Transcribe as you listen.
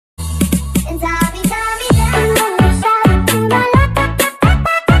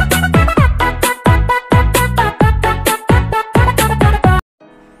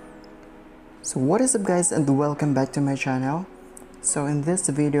So what is up guys, and welcome back to my channel. So in this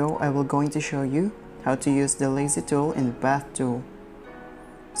video I will going to show you how to use the lazy tool in the path tool.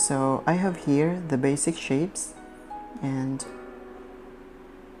 So I have here the basic shapes, and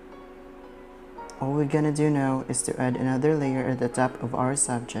all we're gonna do now is to add another layer at the top of our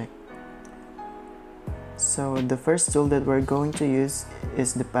subject. So the first tool that we're going to use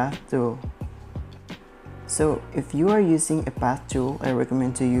is the path tool. So if you are using a path tool, I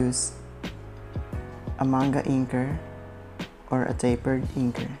recommend to use a manga inker or a tapered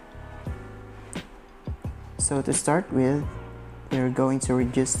inker. So to start with, we're going to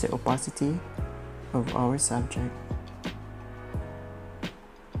reduce the opacity of our subject,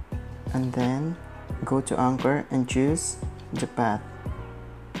 and then go to anchor and choose the path.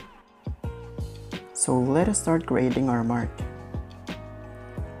 So let us start creating our mark.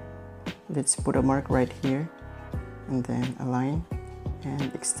 Let's put a mark right here, and then align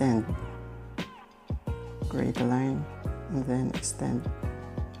and extend. Create a line and then extend.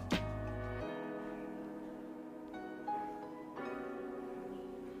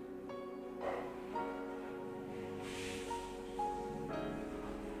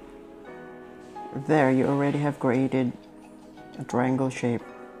 There, you already have created a triangle shape.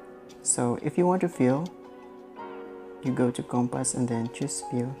 So if you want to fill, you go to compass and then choose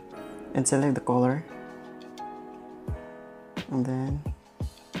fill and select the color, and then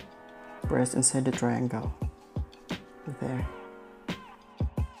press inside the triangle. There.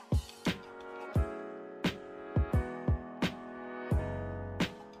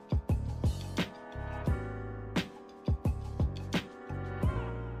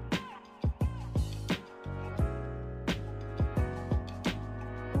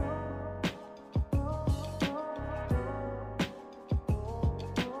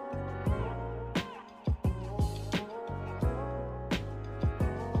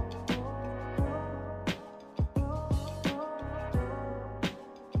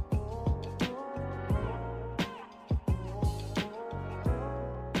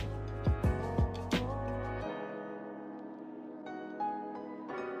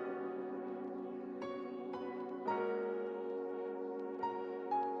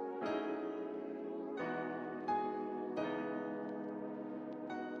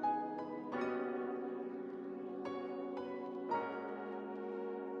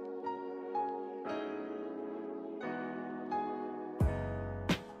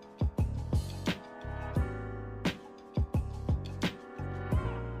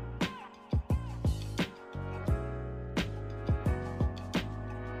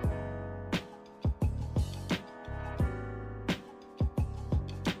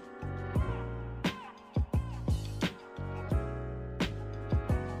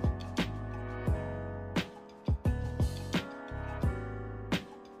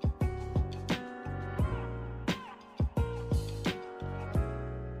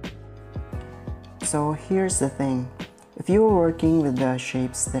 So here's the thing, if you are working with the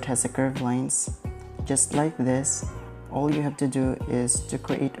shapes that has a curved lines, just like this, all you have to do is to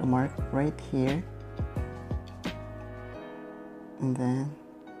create a mark right here, and then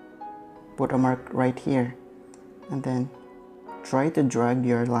put a mark right here, and then try to drag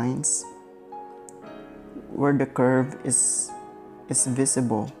your lines where the curve is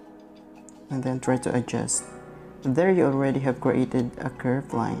visible, and then try to adjust. There, you already have created a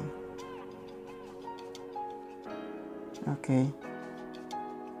curved line. Okay.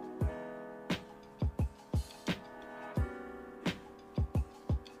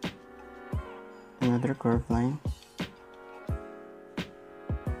 Another curved line.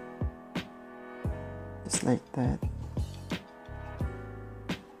 Just like that.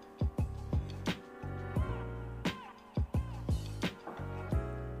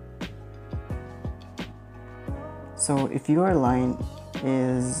 So if your line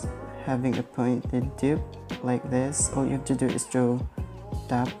is having a pointed tip like this, all you have to do is to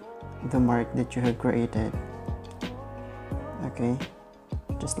tap the mark that you have created. Okay,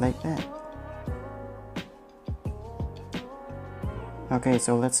 just like that. Okay,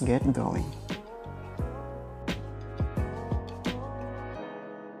 so let's get going.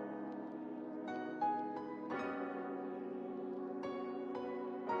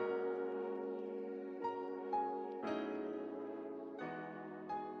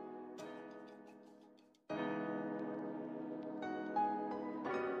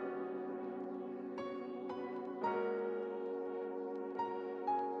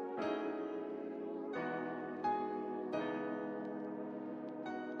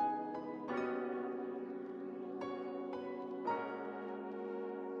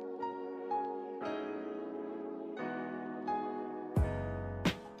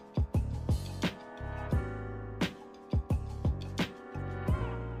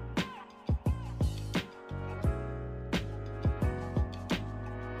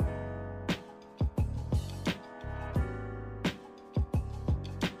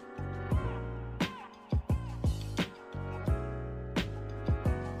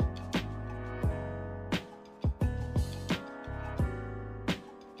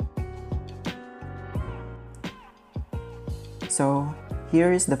 So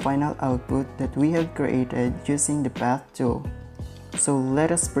here is the final output that we have created using the path tool. So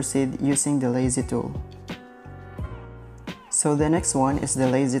let us proceed using the lazy tool. So the next one is the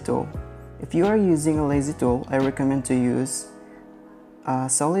lazy tool. If you are using a lazy tool, I recommend to use a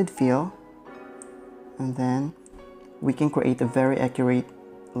solid fill, and then we can create a very accurate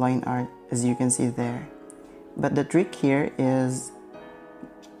line art as you can see there. But the trick here is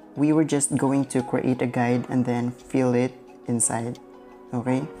we were just going to create a guide and then fill it inside.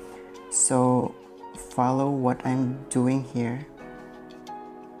 Okay, so follow what I'm doing here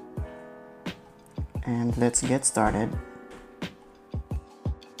and let's get started.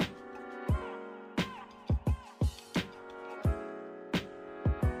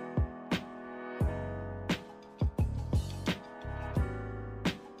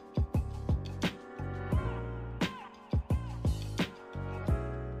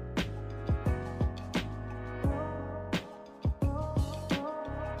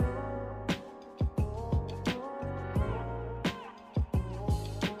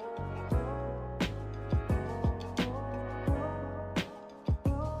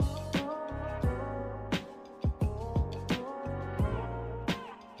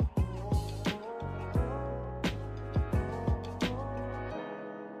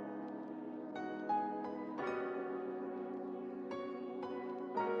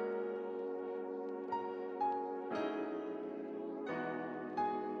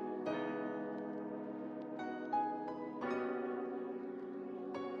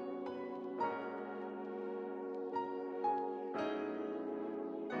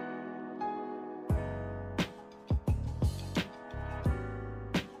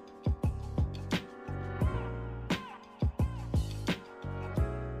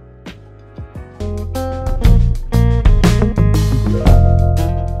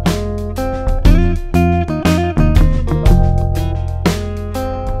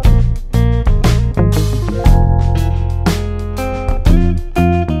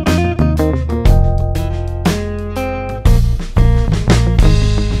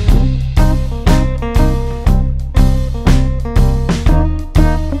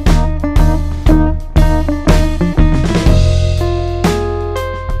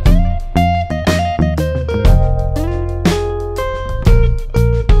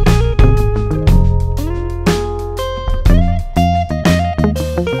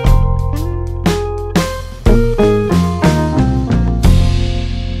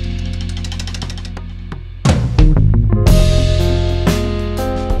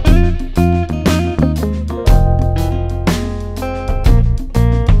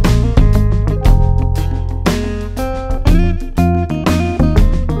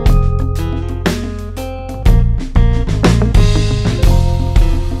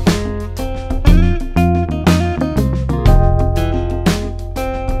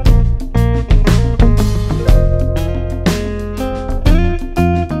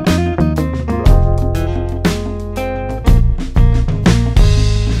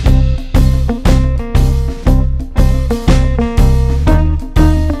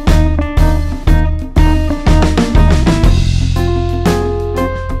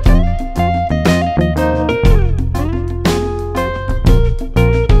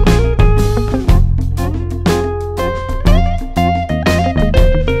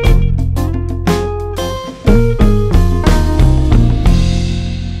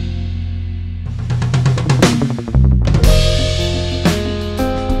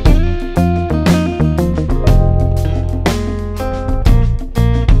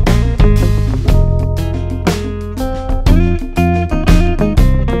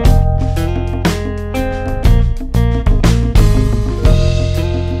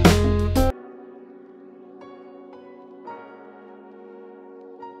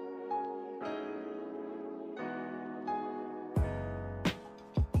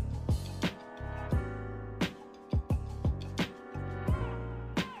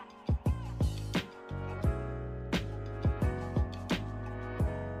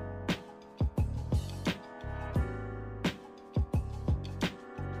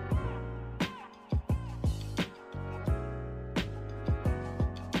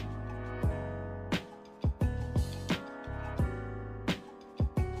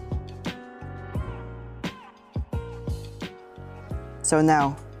 So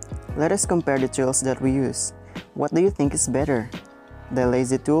now, let us compare the tools that we use. What do you think is better? The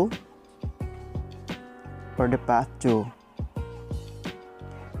lazy tool or the path tool?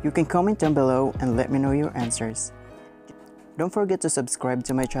 You can comment down below and let me know your answers. Don't forget to subscribe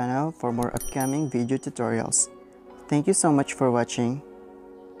to my channel for more upcoming video tutorials. Thank you so much for watching.